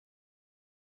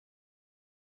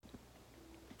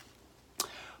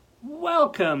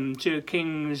Welcome to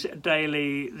King's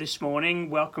Daily this morning.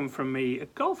 Welcome from me,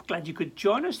 Golf. Glad you could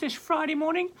join us this Friday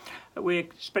morning. We're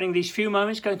spending these few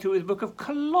moments going through the book of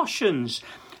Colossians.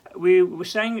 We were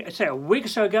saying, a week or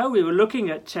so ago, we were looking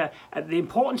at the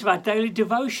importance of our daily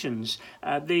devotions,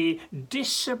 the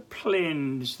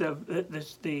disciplines,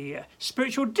 the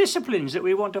spiritual disciplines that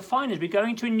we want to find as we go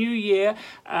into a new year.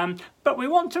 But we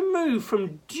want to move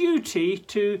from duty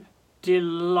to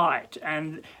delight,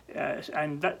 and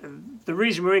the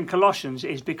reason we're in Colossians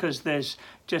is because there's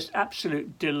just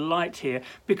absolute delight here,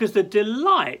 because the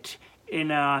delight in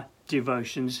our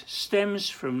devotions stems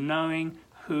from knowing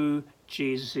who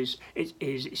Jesus is.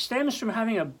 It stems from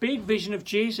having a big vision of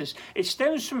Jesus. It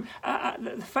stems from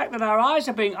the fact that our eyes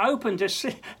are being opened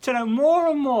to know more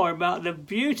and more about the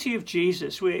beauty of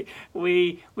Jesus.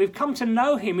 We've come to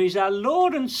know him. He's our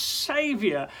Lord and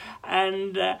Saviour,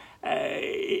 and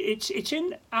it's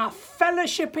in our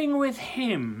fellowshipping with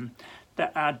him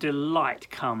that our delight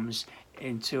comes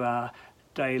into our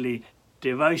daily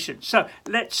devotion. So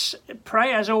let's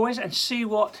pray as always and see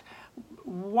what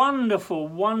wonderful,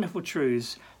 wonderful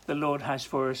truths the Lord has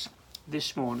for us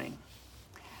this morning.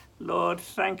 Lord,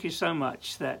 thank you so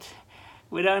much that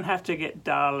we don't have to get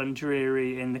dull and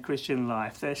dreary in the Christian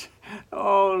life.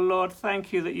 Oh Lord,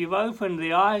 thank you that you've opened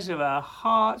the eyes of our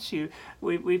hearts.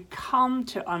 We've come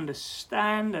to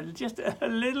understand just a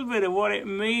little bit of what it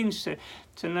means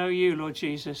to know you, Lord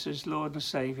Jesus, as Lord and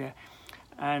Saviour.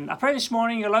 And I pray this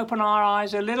morning you'll open our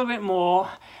eyes a little bit more,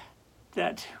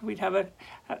 that we'd have a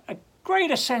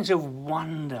greater sense of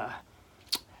wonder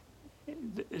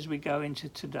as we go into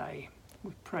today.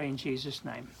 We pray in Jesus'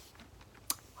 name.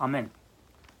 Amen.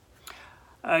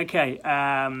 Okay,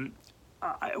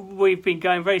 we've been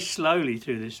going very slowly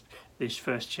through this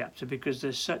first chapter because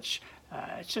there's such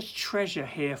treasure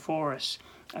here for us.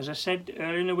 As I said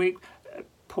earlier in the week,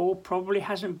 Paul probably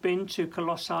hasn't been to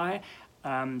Colossae.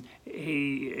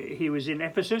 He was in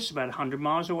Ephesus, about 100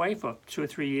 miles away, for 2 or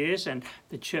 3 years, and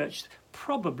the church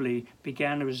probably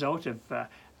began a result of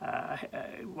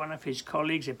one of his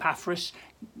colleagues, Epaphras,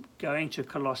 going to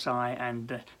Colossae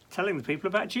and telling the people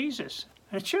about Jesus.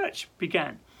 And a church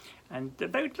began. And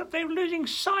they were losing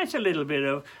sight a little bit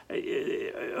of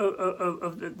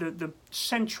the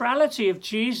centrality of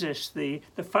Jesus, the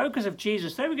focus of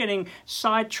Jesus. They were getting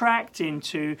sidetracked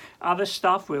into other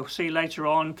stuff. We'll see later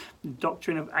on,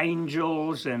 doctrine of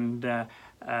angels and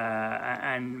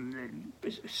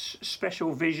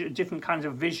special vision, different kinds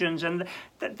of visions, and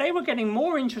they were getting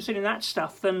more interested in that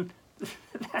stuff than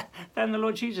the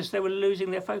Lord Jesus. They were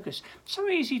losing their focus. So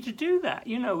easy to do that.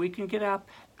 You know, we can get our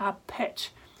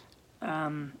pet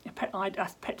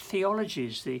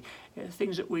theologies, the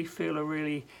things that we feel are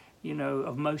really,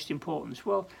 of most importance.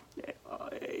 Well,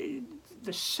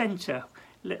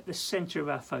 let the centre of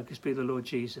our focus be the Lord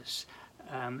Jesus.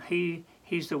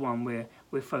 He's the one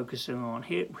we're focusing on.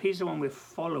 He's the one we're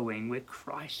following. We're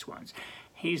Christ ones.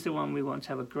 He's the one we want to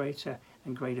have a greater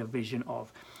and greater vision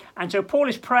of. And so Paul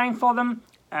is praying for them,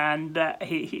 and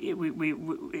we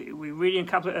read a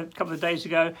couple of days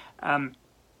ago.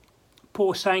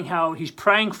 Paul saying how he's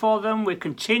praying for them. We're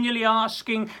continually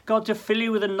asking God to fill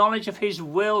you with the knowledge of his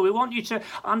will. We want you to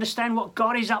understand what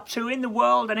God is up to in the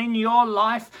world and in your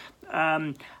life,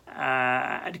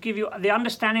 to give you the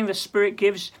understanding the Spirit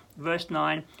gives, verse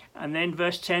 9, and then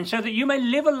verse 10, so that you may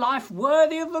live a life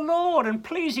worthy of the Lord and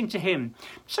pleasing to him.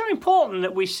 So important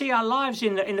that we see our lives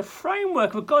in the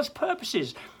framework of God's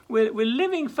purposes. We're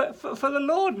living for the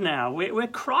Lord now. We're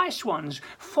Christ ones,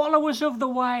 followers of the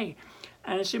way.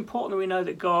 And it's important that we know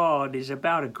that God is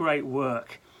about a great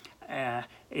work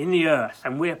in the earth,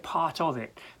 and we're part of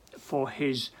it for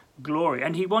his glory.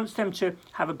 And he wants them to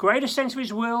have a greater sense of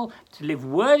his will, to live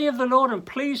worthy of the Lord and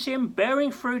please him,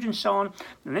 bearing fruit and so on.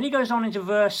 And then he goes on into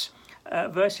verse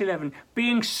 11,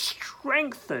 being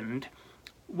strengthened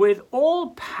with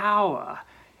all power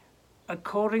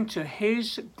according to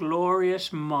his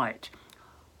glorious might.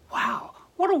 Wow,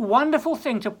 what a wonderful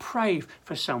thing to pray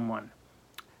for someone.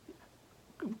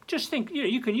 Just think,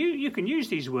 you can use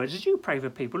these words as you pray for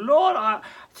people. Lord, I'm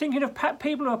thinking of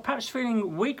people who are perhaps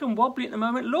feeling weak and wobbly at the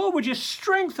moment. Lord, would you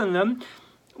strengthen them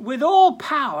with all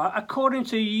power according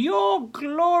to your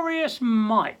glorious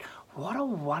might? What a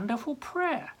wonderful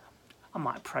prayer. I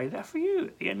might pray that for you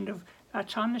at the end of our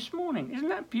time this morning. Isn't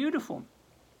that beautiful?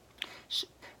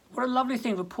 What a lovely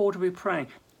thing for Paul to be praying.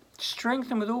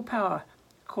 Strengthen with all power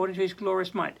according to his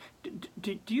glorious might.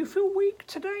 Do you feel weak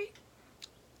today?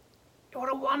 What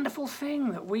a wonderful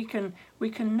thing that we can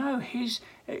know his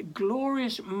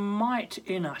glorious might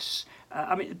in us.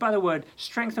 By the word,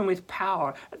 strengthen with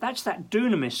power, that's that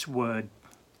dunamis word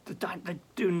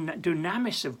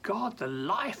dunamis of God, the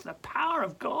life, the power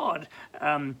of God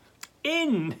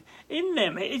in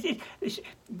them.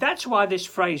 That's why this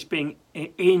phrase being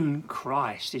in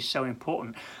Christ is so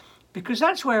important, because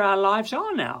that's where our lives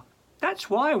are now. That's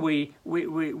why we're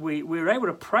able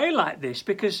to pray like this,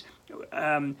 because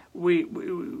we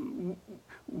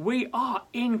are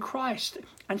in Christ,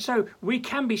 and so we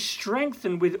can be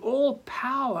strengthened with all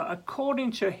power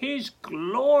according to his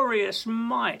glorious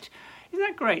might. Isn't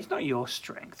that great? It's not your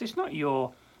strength. It's not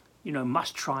your,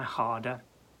 must try harder.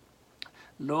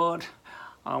 Lord,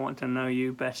 I want to know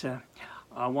you better.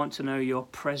 I want to know your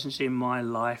presence in my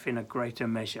life in a greater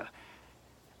measure.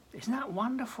 Isn't that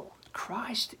wonderful?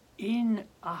 Christ in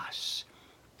us.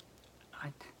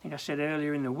 I think I said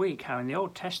earlier in the week how in the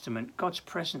Old Testament God's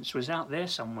presence was out there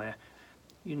somewhere.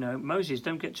 Moses,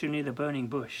 don't get too near the burning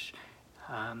bush.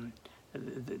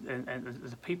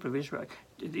 The people of Israel,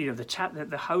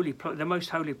 the most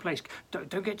holy place,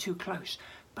 don't get too close.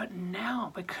 But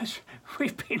now, because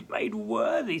we've been made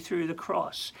worthy through the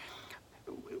cross,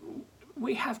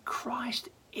 we have Christ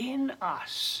in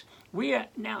us. We are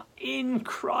now in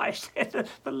Christ.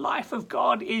 The life of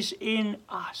God is in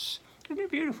us. Isn't it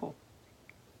beautiful?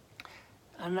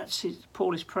 And that's it.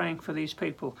 Paul is praying for these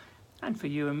people and for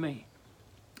you and me,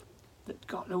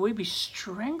 that we be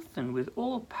strengthened with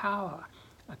all power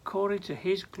according to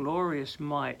his glorious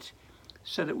might,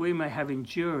 so that we may have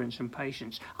endurance and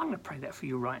patience. I'm going to pray that for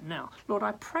you right now. Lord,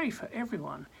 I pray for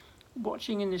everyone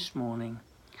watching in this morning,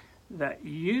 that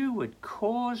you would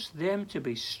cause them to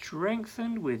be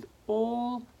strengthened with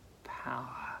all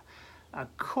power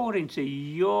according to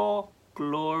your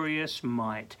glorious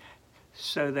might,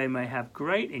 so they may have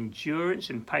great endurance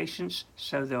and patience,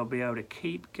 so they'll be able to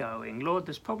keep going. Lord,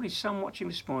 there's probably some watching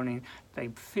this morning, they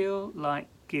feel like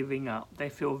giving up. They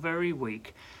feel very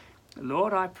weak.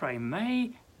 Lord, I pray,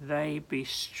 may they be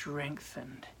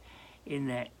strengthened in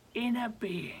their inner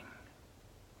being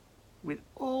with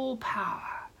all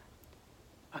power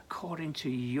according to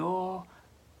your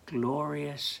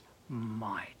glorious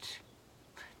might.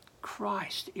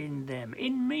 Christ in them,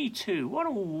 in me too. What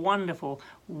a wonderful,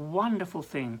 wonderful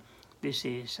thing this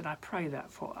is. And I pray that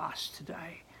for us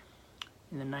today,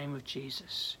 in the name of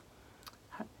Jesus.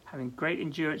 Having great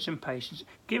endurance and patience,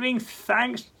 giving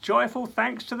thanks, joyful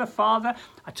thanks to the Father.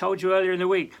 I told you earlier in the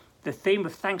week, the theme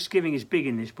of thanksgiving is big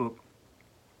in this book,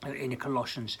 in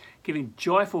Colossians. Giving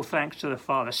joyful thanks to the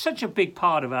Father. Such a big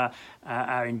part of our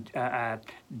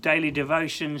daily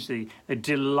devotions, the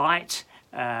delight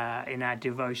in our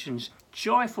devotions.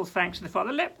 Joyful thanks to the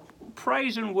Father. Let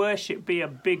praise and worship be a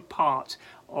big part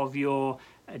of your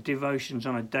devotions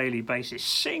on a daily basis.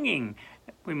 Singing,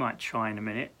 we might try in a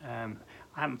minute.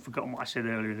 I haven't forgotten what I said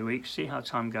earlier in the week. See how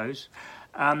time goes.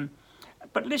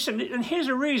 But listen, and here's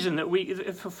a reason that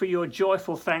for your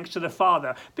joyful thanks to the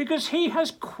Father, because he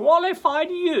has qualified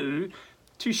you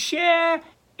to share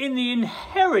in the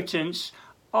inheritance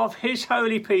of his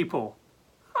holy people.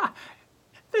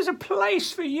 There's a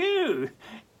place for you.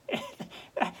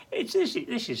 This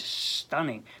is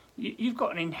stunning. You've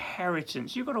got an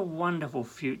inheritance. You've got a wonderful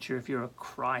future if you're a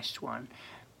Christ one.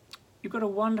 You've got a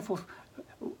wonderful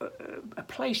a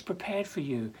place prepared for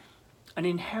you, an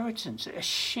inheritance, a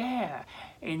share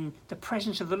in the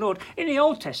presence of the Lord. In the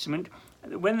Old Testament,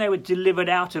 when they were delivered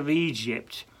out of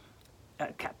Egypt,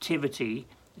 captivity,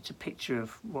 it's a picture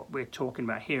of what we're talking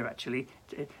about here actually,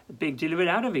 being delivered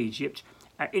out of Egypt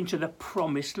into the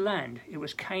promised land. It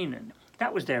was Canaan.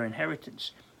 That was their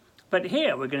inheritance. But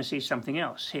here we're going to see something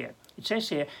else here. It says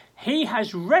here, he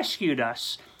has rescued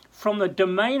us from the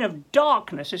domain of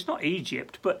darkness. It's not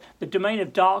Egypt, but the domain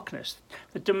of darkness,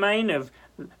 the domain of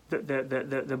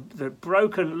the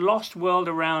broken, lost world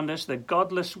around us, the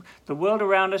godless, the world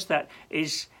around us that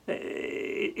is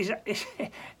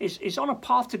on a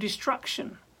path to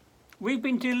destruction. We've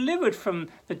been delivered from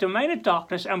the domain of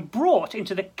darkness and brought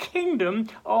into the kingdom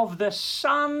of the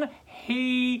Son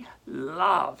he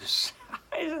loves.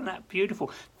 Isn't that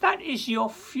beautiful? That is your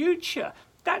future.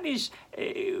 That's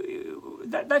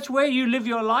where you live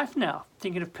your life now.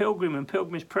 Thinking of Pilgrim and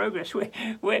Pilgrim's Progress,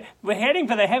 we're heading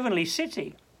for the heavenly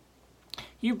city.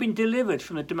 You've been delivered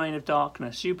from the domain of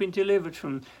darkness. You've been delivered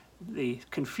from the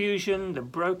confusion, the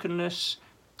brokenness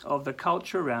of the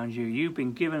culture around you. You've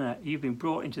been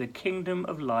brought into the kingdom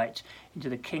of light, into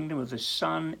the kingdom of the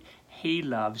Son he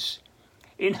loves,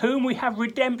 in whom we have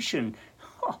redemption.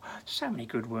 Oh, so many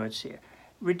good words here.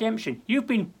 Redemption. You've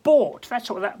been bought. That's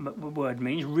what that word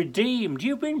means. Redeemed.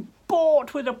 You've been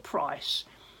bought with a price.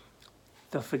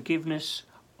 The forgiveness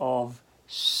of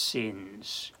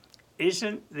sins.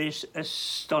 Isn't this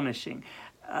astonishing?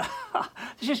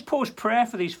 This is Paul's prayer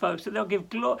for these folks, that they'll give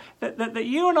glory, that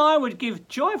you and I would give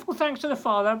joyful thanks to the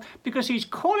Father because he's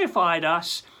qualified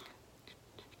us,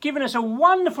 given us a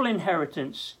wonderful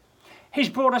inheritance. He's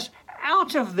brought us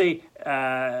out of the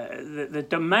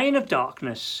domain of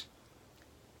darkness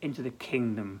into the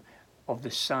kingdom of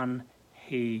the Son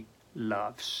he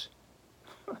loves,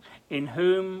 in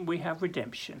whom we have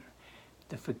redemption,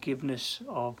 the forgiveness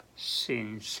of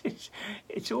sins.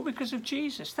 It's all because of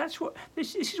Jesus. That's what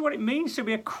this is what it means to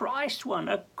be a Christ one,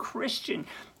 a Christian.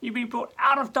 You've been brought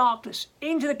out of darkness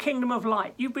into the kingdom of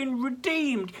light. You've been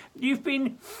redeemed. You've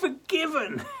been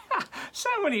forgiven. So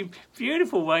many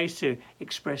beautiful ways to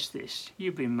express this.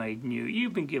 You've been made new.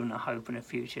 You've been given a hope and a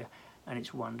future, and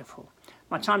it's wonderful.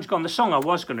 My time's gone. The song I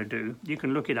was going to do, you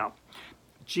can look it up.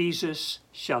 Jesus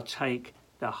shall take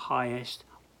the highest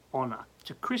honour.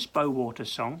 It's a Chris Bowater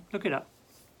song. Look it up.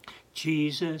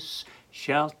 Jesus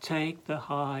shall take the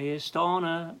highest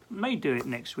honour. May do it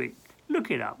next week. Look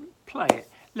it up. Play it.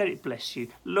 Let it bless you.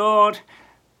 Lord,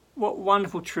 what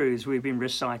wonderful truths we've been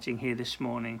reciting here this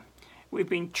morning. We've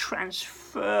been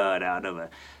transferred out of a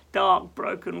dark,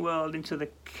 broken world into the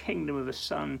kingdom of the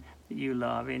Son that you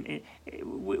love.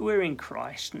 We're in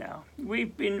Christ now.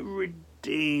 We've been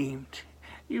redeemed.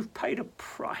 You've paid a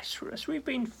price for us. We've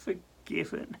been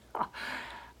forgiven.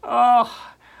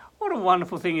 Oh, what a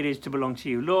wonderful thing it is to belong to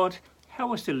you. Lord,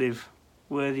 help us to live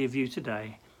worthy of you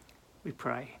today. We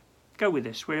pray. Go with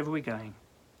us wherever we're going.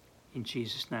 In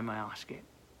Jesus' name I ask it.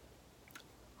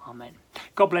 Amen.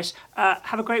 God bless.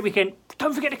 Have a great weekend.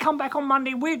 Don't forget to come back on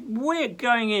Monday. We're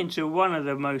going into one of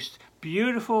the most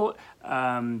beautiful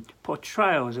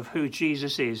portrayals of who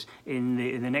Jesus is in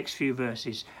the next few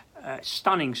verses.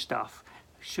 Stunning stuff.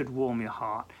 Should warm your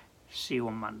heart. See you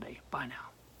on Monday. Bye now.